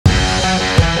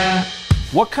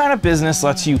What kind of business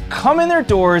lets you come in their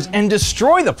doors and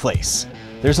destroy the place?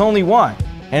 There's only one,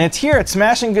 and it's here at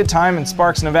Smashin' Good Time in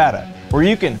Sparks, Nevada, where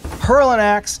you can hurl an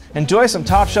axe, enjoy some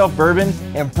top shelf bourbon,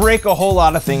 and break a whole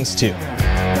lot of things too.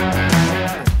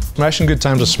 Smashin' Good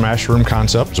Time's a smash room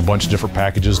concept. It's a bunch of different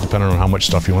packages depending on how much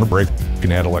stuff you want to break. You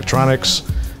can add electronics.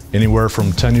 Anywhere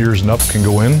from 10 years and up can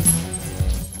go in.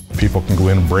 People can go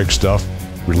in and break stuff,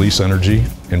 release energy,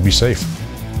 and be safe.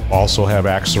 Also have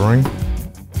axe throwing,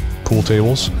 pool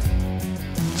tables,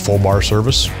 full bar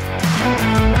service.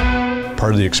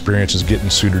 Part of the experience is getting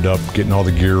suited up, getting all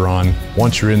the gear on.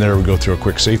 Once you're in there, we go through a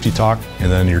quick safety talk, and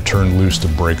then you're turned loose to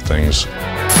break things.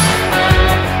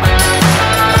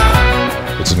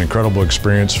 It's an incredible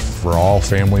experience for all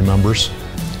family members.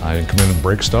 I can come in and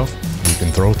break stuff, you can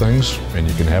throw things, and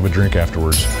you can have a drink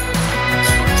afterwards.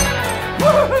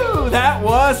 Woohoo! That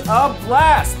was a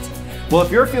blast! Well,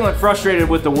 if you're feeling frustrated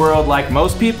with the world like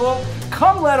most people,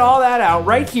 come let all that out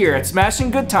right here at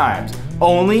Smashin' Good Times,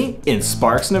 only in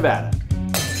Sparks, Nevada.